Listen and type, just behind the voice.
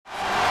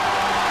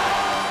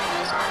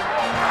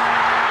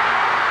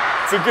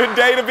It's a good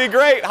day to be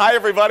great. Hi,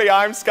 everybody.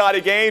 I'm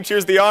Scotty Gaines.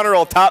 Here's the honor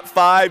roll top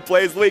 5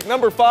 plays of the week.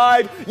 Number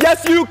 5,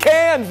 yes, you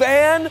can,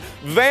 Van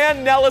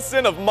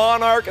Nellison of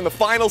Monarch in the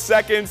final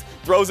seconds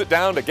throws it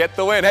down to get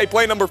the win. Hey,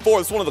 play number 4.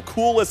 This is one of the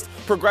coolest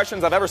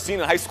progressions I've ever seen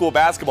in high school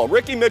basketball.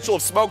 Ricky Mitchell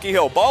of Smoky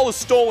Hill. Ball is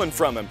stolen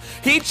from him.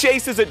 He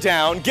chases it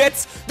down,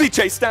 gets the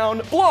chase down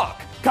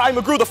block. Kai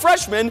McGrew, the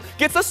freshman,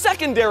 gets a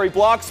secondary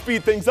block,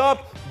 speed things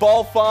up.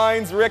 Ball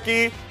finds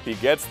Ricky. He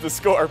gets the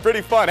score.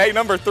 Pretty fun. Hey,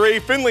 number 3,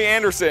 Finley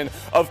Anderson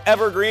of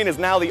Evergreen is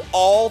now the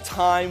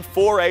all-time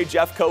 4A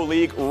Jeffco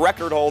League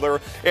record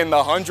holder in the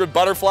 100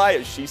 butterfly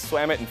as she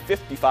swam it in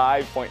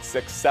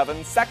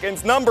 55.67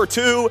 seconds. Number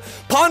 2,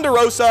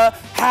 Ponderosa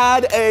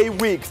had a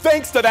week.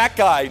 Thanks to that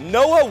guy,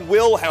 Noah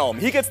Wilhelm.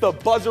 He gets the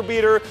buzzer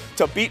beater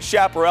to beat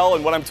Chaparral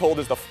in what I'm told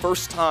is the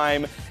first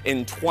time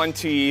in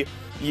 20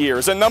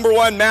 years. And number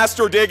 1,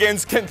 Master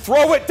Diggins can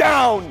throw it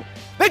down.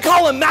 They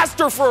call him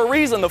Master for a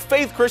reason. The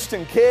Faith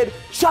Christian kid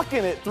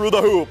chucking it through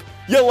the hoop.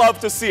 You'll love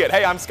to see it.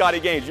 Hey, I'm Scotty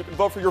Gaines. You can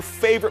vote for your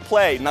favorite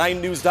play,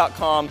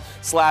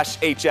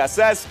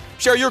 9news.com/HSS.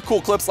 Share your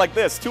cool clips like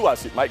this to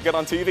us. You might get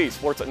on TV.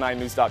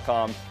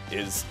 Sports@9news.com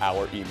is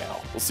our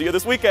email. We'll see you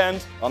this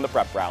weekend on the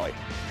Prep Rally.